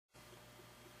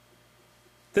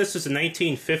This is a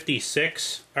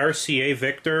 1956 RCA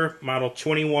Victor, model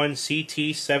 21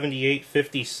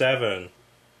 CT-7857.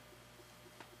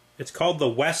 It's called the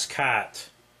Westcott,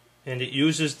 and it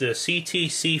uses the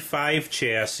CTC-5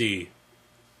 chassis.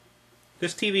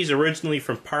 This TV is originally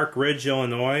from Park Ridge,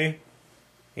 Illinois,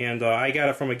 and I got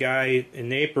it from a guy in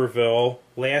Naperville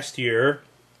last year.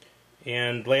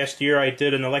 And last year I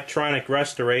did an electronic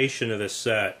restoration of this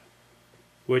set,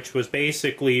 which was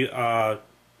basically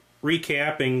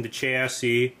recapping the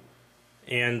chassis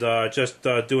and just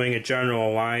doing a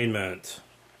general alignment.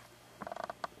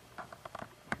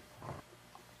 You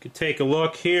can take a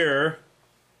look here,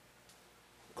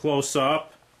 close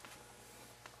up.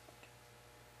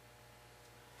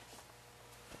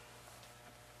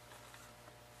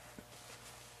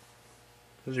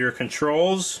 Those are your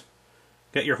controls.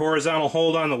 Got your horizontal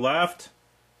hold on the left,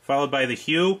 followed by the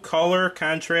hue, color,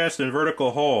 contrast, and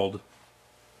vertical hold.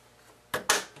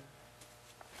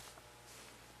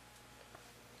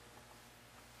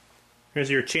 Here's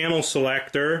your channel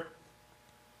selector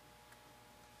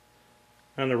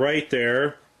on the right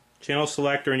there. Channel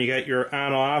selector, and you got your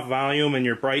on-off volume and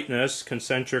your brightness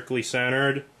concentrically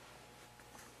centered.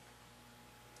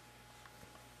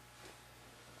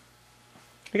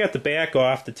 I got the back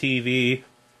off the TV.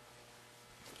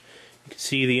 You can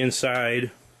see the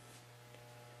inside.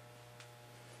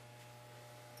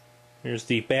 Here's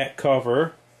the back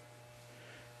cover.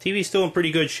 TV's still in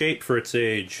pretty good shape for its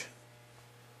age.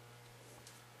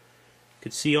 You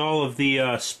can see all of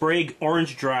the Sprague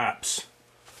orange drops.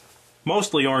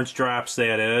 Mostly orange drops,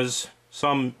 that is.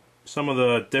 Some of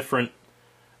the different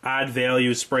odd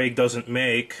values Sprague doesn't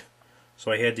make,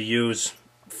 so I had to use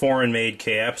foreign-made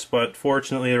caps, but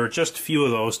fortunately there were just a few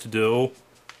of those to do.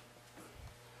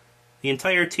 The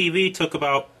entire TV took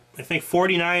about, I think,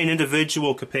 49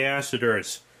 individual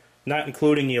capacitors, not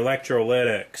including the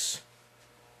electrolytics.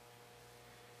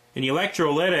 In the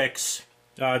electrolytics,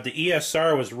 the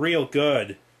ESR was real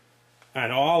good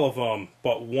on all of them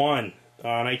but one,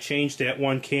 and I changed that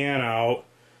one can out.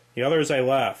 The others I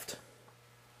left.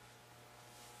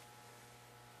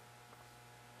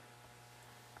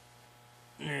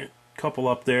 A couple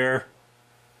up there.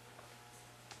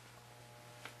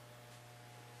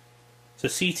 It's a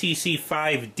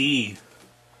CTC-5D.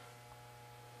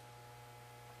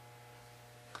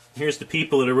 Here's the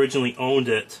people that originally owned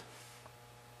it.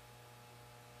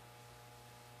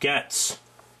 Getz.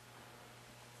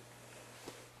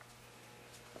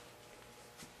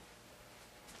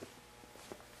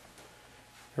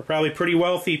 They're probably pretty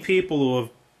wealthy people who have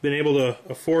been able to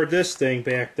afford this thing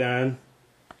back then.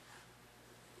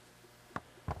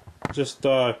 Just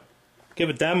give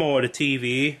a demo of the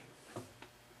TV.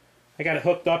 I got it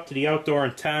hooked up to the outdoor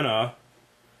antenna,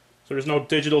 so there's no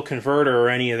digital converter or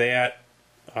any of that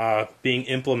being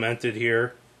implemented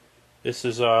here. This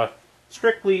is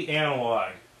strictly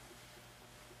analog.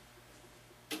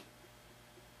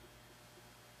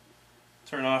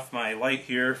 Turn off my light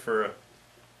here for a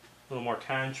little more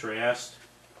contrast.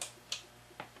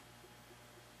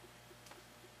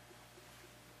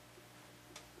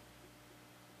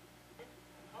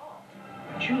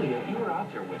 Julia, you were out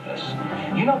there with us.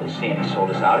 You know that Sandy sold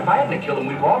us out. If I hadn't killed him,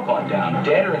 we'd all gone down,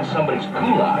 dead or in somebody's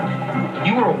gulag.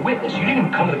 You were a witness. You didn't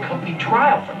even come to the company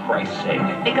trial, for Christ's sake.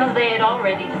 Because they had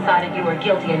already decided you were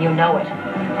guilty and you know it.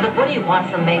 Look, what do you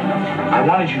want from me? I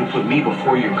wanted you to put me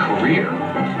before your career.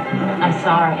 I'm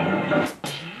sorry.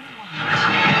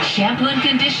 Shampoo and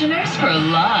conditioners for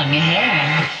long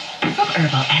hair from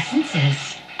Herbal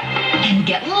Essences. And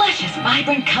get luscious,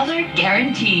 vibrant color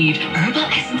guaranteed. Herbal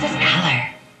Essences Color.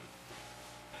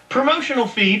 Promotional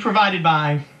fee provided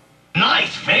by...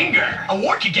 Nice finger! A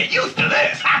wart could get used to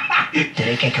this! Did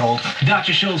it get cold?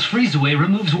 Dr. Scholl's Freeze Away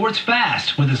removes warts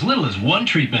fast with as little as one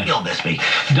treatment. You'll miss me.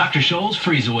 Dr. Scholl's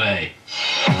Freeze Away.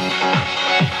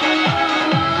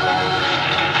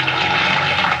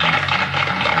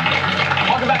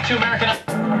 Welcome back to American...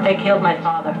 They killed my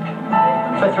father.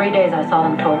 For 3 days I saw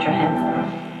them torture him.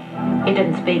 He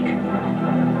didn't speak.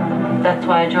 That's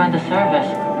why I joined the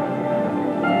service.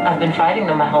 I've been fighting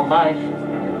them my whole life.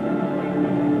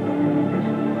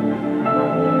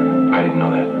 I didn't know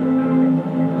that.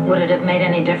 Would it have made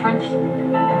any difference?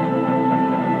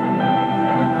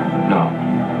 No.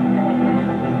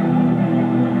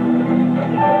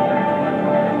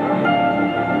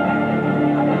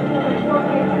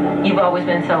 You've always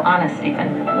been so honest,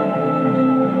 Stephen.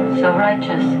 So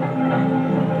righteous.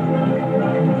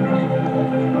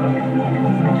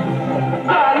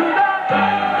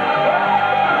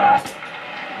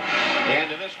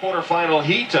 And in this quarterfinal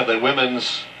heat of the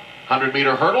women's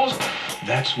 100-meter hurdles,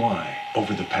 That's why,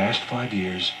 over the past 5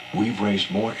 years, we've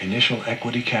raised more initial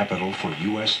equity capital for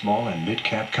U.S. small and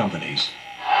mid-cap companies.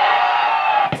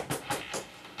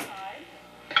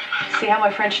 See how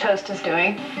my French toast is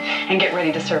doing, and get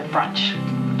ready to serve brunch.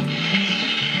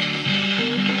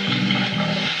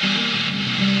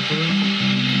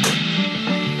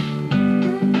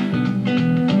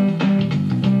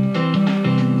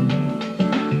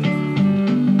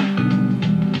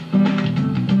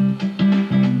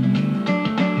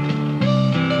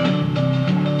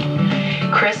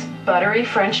 Crisp, buttery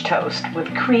French toast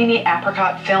with creamy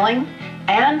apricot filling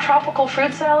and tropical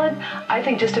fruit salad. I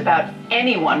think just about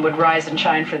anyone would rise and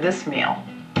shine for this meal.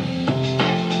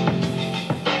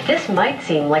 This might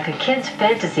seem like a kid's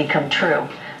fantasy come true.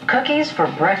 Cookies for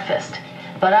breakfast.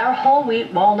 But our whole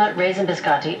wheat walnut raisin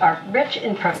biscotti are rich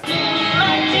in protein.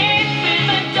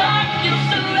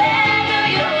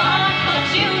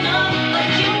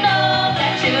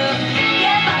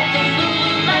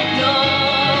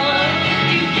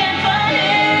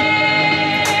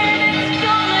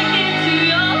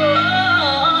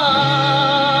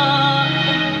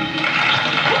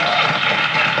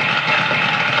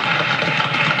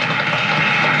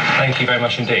 Thank you very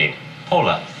much indeed.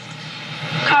 Paula.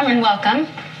 Carmen, welcome.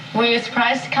 Were you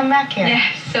surprised to come back here?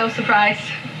 Yeah, so surprised.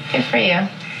 Good for you.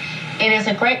 It is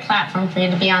a great platform for you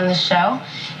to be on this show,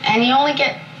 and you only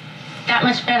get that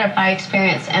much better by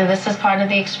experience, and this is part of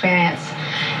the experience.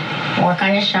 Work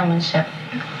on your showmanship.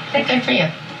 Good for you.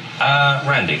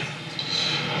 Randy.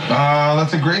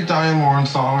 That's a great Diane Warren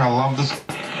song. I love this.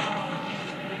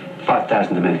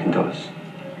 5,000 Dominican dollars.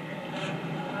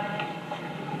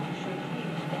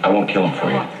 I won't kill him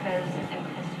for you.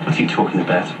 What's he talking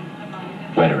about?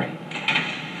 Wettering.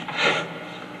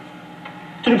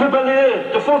 Tu ne peux pas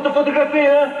le force de photographie,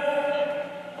 hein?